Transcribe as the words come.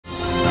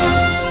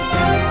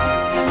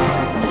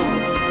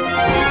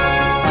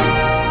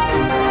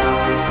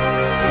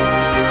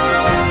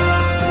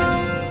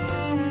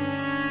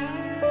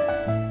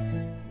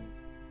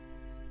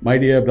my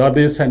dear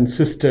brothers and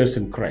sisters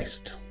in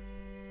Christ.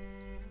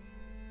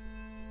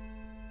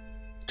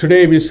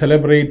 Today we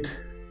celebrate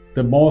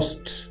the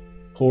Most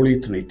Holy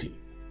Trinity.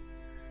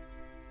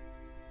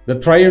 The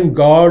Triune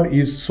God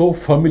is so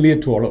familiar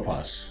to all of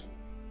us.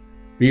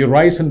 We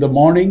rise in the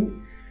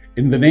morning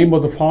in the name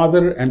of the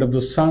Father and of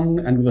the Son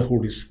and of the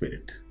Holy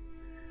Spirit.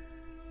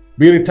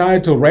 We retire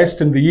to rest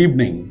in the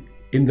evening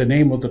in the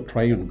name of the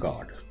Triune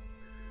God.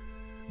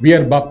 We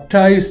are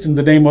baptized in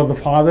the name of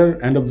the Father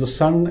and of the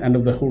Son and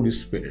of the Holy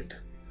Spirit.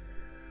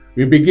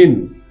 We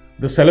begin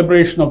the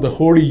celebration of the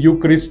Holy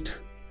Eucharist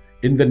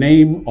in the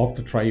name of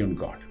the Triune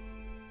God.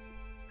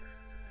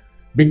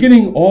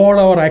 Beginning all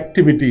our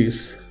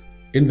activities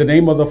in the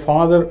name of the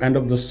Father and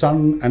of the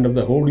Son and of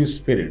the Holy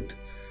Spirit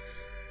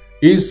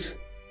is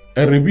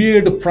a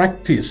revered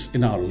practice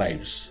in our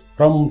lives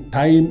from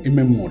time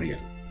immemorial.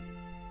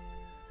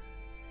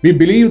 We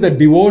believe that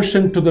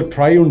devotion to the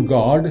Triune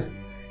God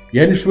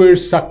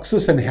ensures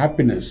success and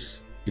happiness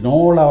in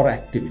all our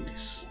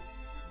activities.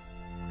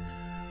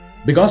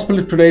 The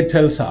Gospel today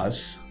tells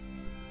us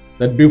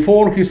that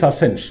before His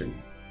ascension,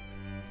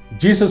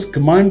 Jesus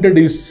commanded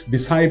His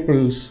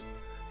disciples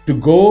to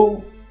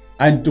go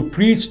and to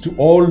preach to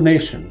all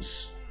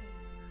nations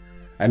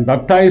and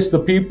baptize the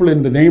people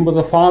in the name of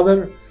the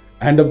Father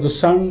and of the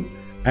Son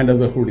and of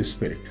the Holy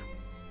Spirit.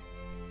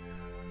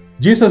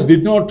 Jesus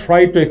did not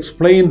try to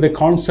explain the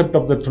concept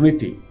of the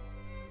Trinity,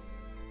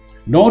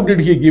 nor did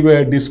He give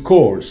a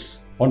discourse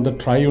on the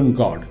Triune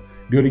God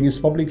during His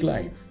public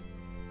life.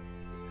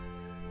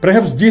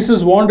 Perhaps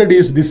Jesus wanted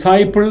His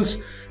disciples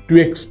to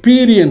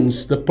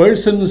experience the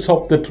persons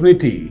of the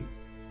Trinity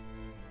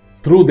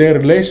through their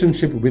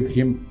relationship with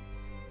Him.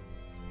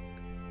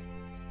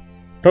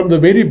 From the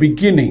very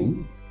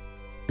beginning,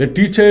 the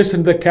teachers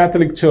in the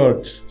Catholic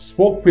Church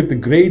spoke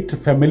with great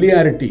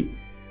familiarity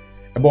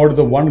about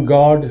the one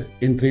God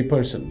in three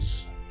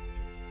persons.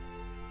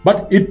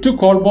 But it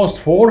took almost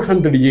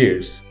 400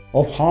 years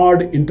of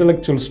hard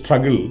intellectual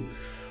struggle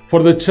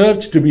for the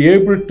Church to be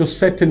able to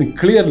set in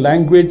clear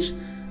language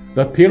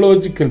the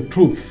theological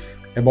truth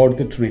about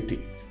the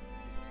Trinity.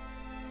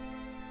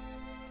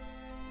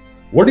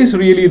 What is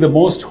really the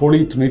Most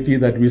Holy Trinity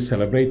that we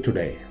celebrate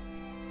today?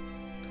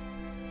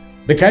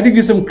 The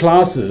Catechism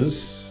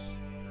classes,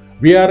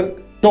 we are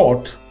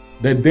taught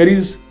that there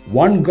is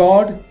one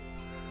God,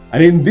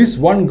 and in this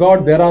one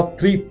God there are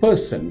three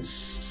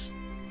persons.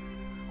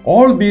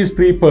 All these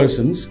three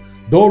persons,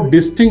 though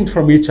distinct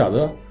from each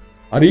other,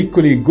 are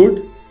equally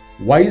good,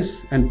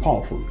 wise, and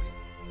powerful.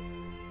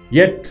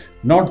 Yet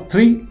not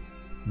three,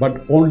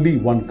 but only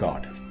one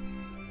God.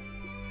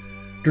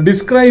 To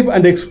describe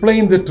and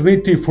explain the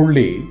Trinity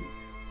fully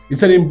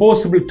is an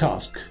impossible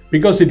task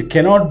because it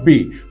cannot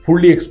be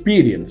fully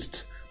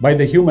experienced by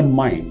the human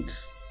mind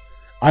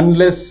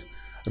unless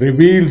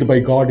revealed by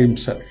God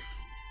Himself.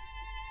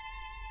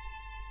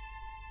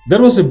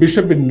 There was a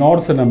bishop in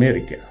Northern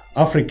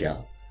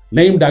Africa,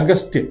 named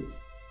Augustine.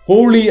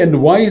 Holy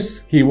and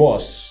wise he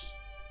was.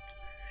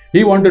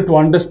 He wanted to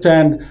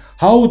understand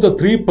how the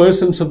three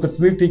persons of the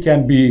Trinity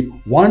can be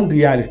one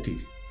reality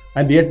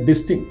and yet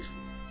distinct.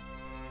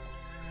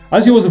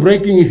 As he was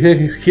breaking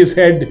his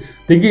head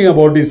thinking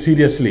about it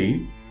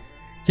seriously,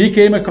 he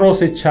came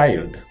across a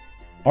child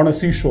on a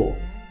seashore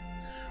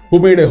who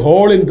made a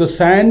hole in the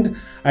sand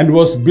and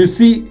was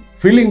busy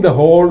filling the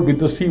hole with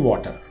the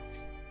seawater.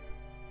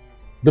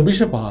 The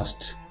bishop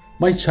asked,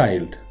 "My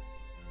child,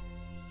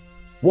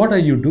 what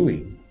are you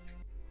doing?"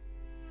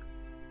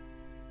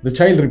 The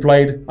child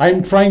replied, "I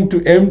am trying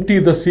to empty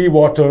the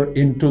seawater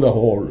into the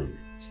hole."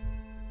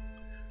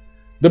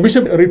 The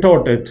bishop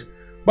retorted,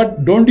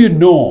 "But don't you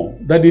know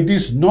that it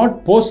is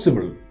not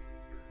possible,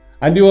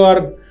 and you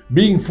are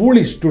being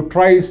foolish to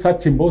try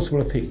such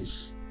impossible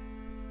things?"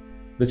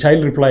 The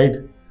child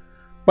replied,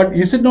 "But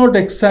is it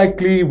not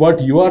exactly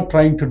what you are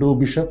trying to do,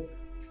 Bishop?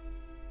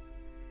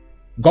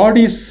 God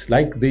is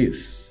like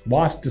this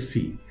vast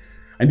sea,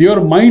 and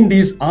your mind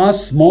is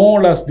as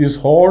small as this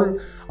hole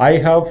I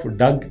have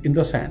dug in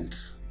the sand.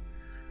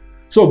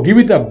 So give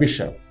it up,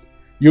 Bishop.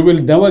 You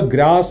will never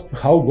grasp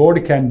how God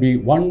can be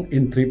one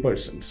in three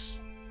persons."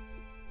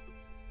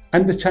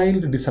 And the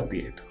child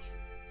disappeared.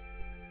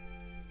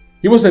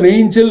 He was an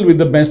angel with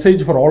the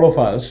message for all of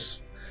us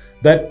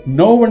that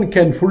no one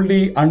can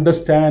fully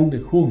understand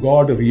who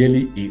God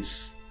really is.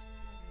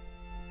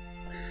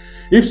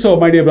 If so,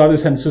 my dear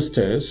brothers and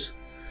sisters,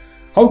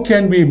 how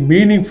can we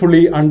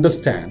meaningfully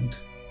understand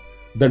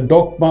the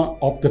dogma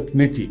of the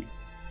Trinity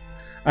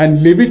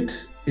and live it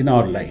in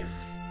our life?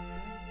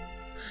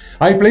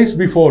 I place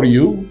before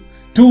you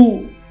two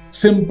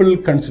simple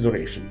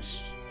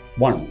considerations.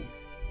 One,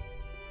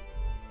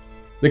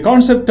 the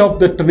concept of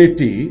the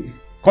Trinity,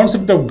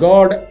 concept of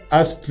God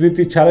as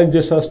Trinity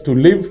challenges us to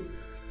live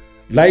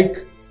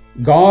like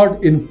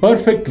God in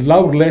perfect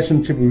love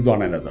relationship with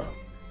one another.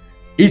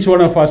 Each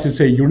one of us is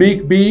a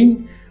unique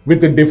being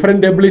with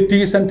different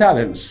abilities and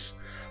talents.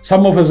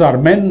 Some of us are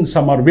men,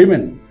 some are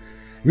women.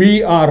 We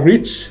are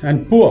rich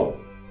and poor.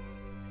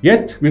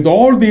 Yet with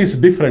all these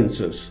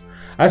differences,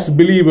 as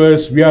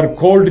believers, we are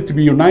called to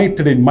be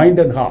united in mind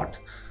and heart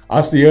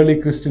as the early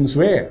Christians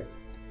were.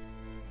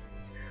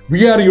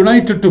 We are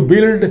united to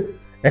build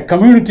a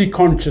community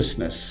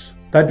consciousness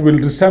that will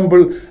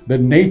resemble the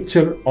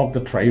nature of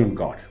the Triune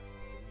God.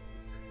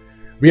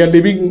 We are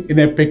living in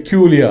a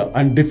peculiar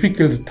and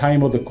difficult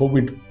time of the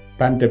COVID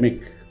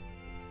pandemic.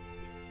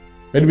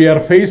 When we are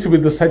faced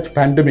with such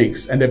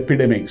pandemics and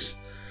epidemics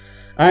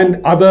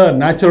and other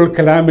natural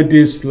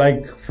calamities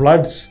like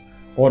floods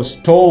or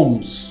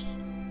storms,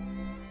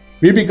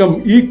 we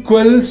become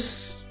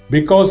equals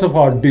because of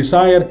our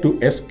desire to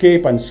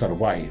escape and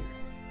survive.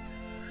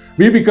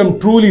 We become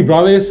truly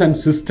brothers and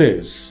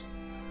sisters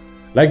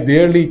like the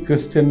early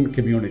Christian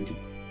community.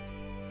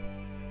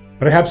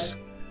 Perhaps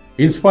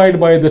inspired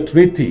by the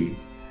Trinity,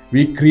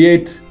 we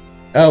create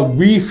a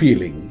we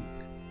feeling,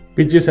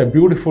 which is a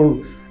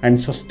beautiful and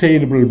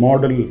sustainable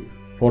model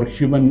for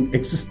human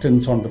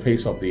existence on the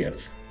face of the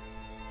earth.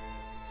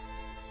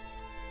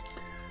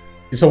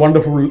 It's a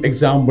wonderful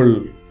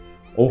example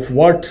of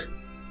what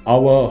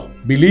our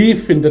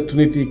belief in the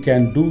Trinity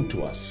can do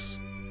to us.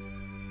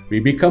 We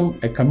become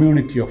a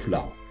community of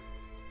love.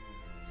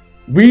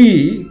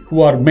 We,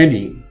 who are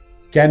many,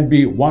 can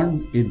be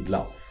one in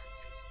love.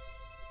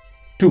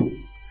 2.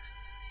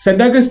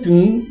 St.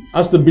 Augustine,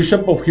 as the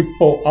Bishop of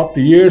Hippo, after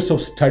years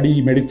of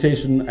study,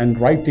 meditation, and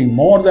writing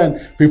more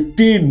than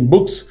 15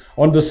 books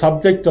on the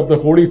subject of the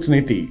Holy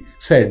Trinity,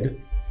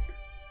 said,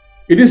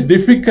 "It is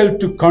difficult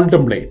to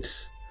contemplate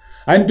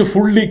and to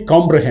fully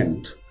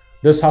comprehend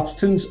the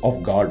substance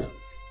of God.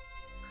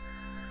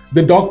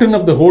 The doctrine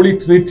of the Holy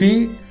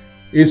Trinity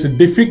is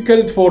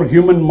difficult for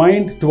human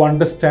mind to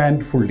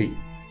understand fully.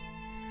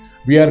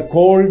 We are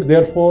called,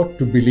 therefore,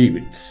 to believe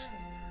it.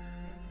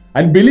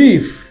 And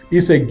belief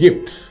is a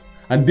gift,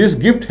 and this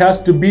gift has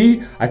to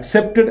be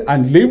accepted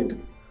and lived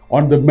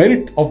on the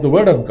merit of the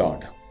Word of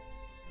God.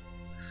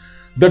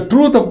 The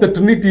truth of the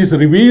Trinity is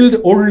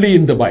revealed only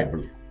in the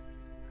Bible.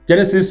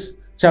 Genesis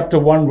chapter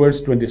 1,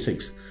 verse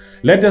 26.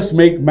 Let us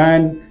make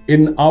man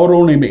in our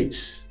own image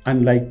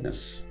and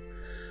likeness."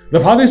 The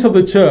fathers of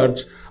the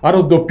church are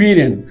of the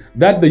opinion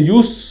that the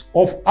use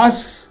of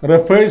us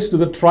refers to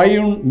the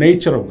triune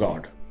nature of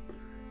God.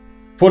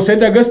 For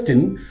St.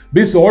 Augustine,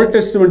 this Old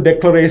Testament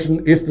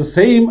declaration is the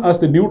same as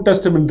the New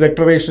Testament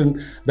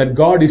declaration that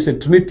God is a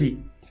Trinity.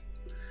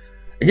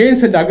 Again,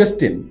 St.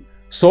 Augustine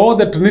saw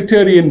the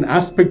Trinitarian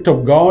aspect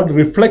of God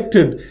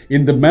reflected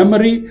in the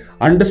memory,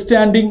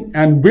 understanding,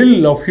 and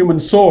will of human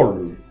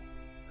soul.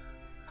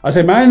 As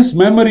a man's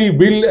memory,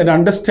 will, and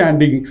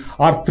understanding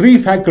are three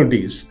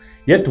faculties,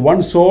 yet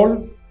one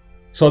soul,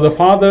 so the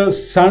Father,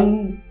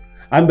 Son,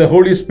 and the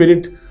Holy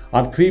Spirit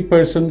are three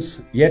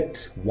persons,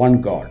 yet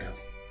one God.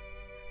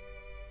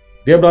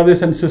 Dear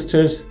brothers and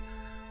sisters,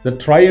 the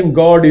Triune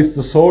God is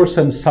the source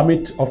and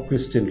summit of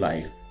Christian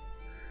life.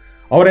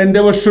 Our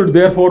endeavor should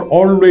therefore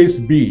always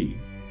be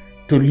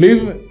to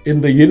live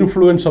in the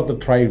influence of the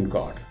Triune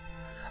God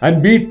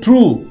and be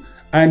true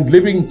and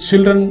living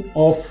children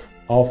of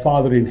our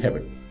Father in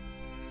heaven.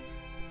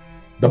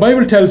 The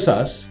Bible tells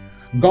us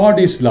God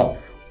is love.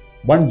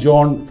 1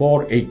 John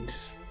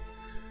 4:8.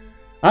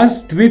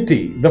 As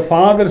Trinity, the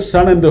Father,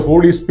 Son, and the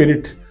Holy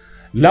Spirit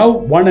love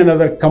one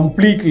another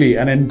completely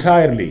and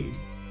entirely.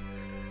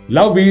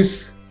 Love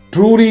is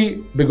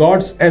truly the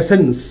God's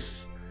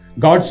essence,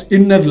 God's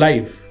inner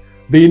life,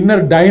 the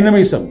inner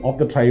dynamism of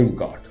the Triune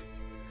God.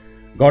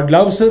 God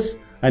loves us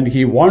and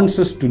He wants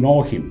us to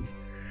know Him.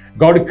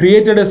 God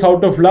created us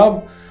out of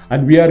love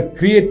and we are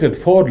created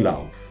for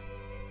love.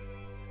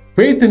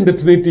 Faith in the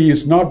Trinity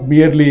is not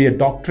merely a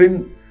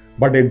doctrine,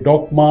 but a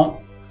dogma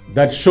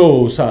that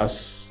shows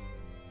us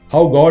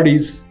how God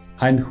is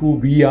and who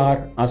we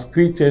are as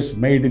creatures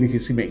made in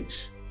His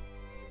image.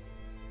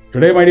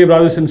 Today, my dear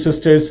brothers and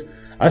sisters,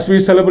 as we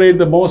celebrate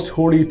the Most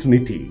Holy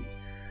Trinity,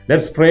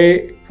 let's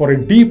pray for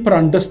a deeper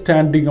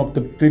understanding of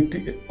the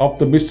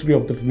mystery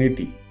of the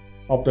Trinity,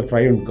 of the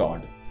Triune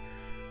God.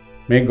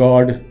 May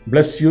God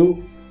bless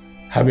you.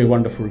 Have a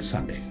wonderful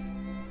Sunday.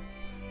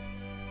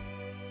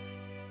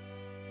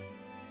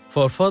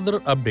 For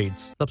further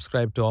updates,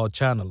 subscribe to our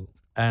channel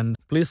and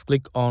please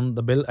click on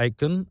the bell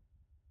icon.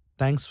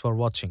 Thanks for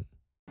watching.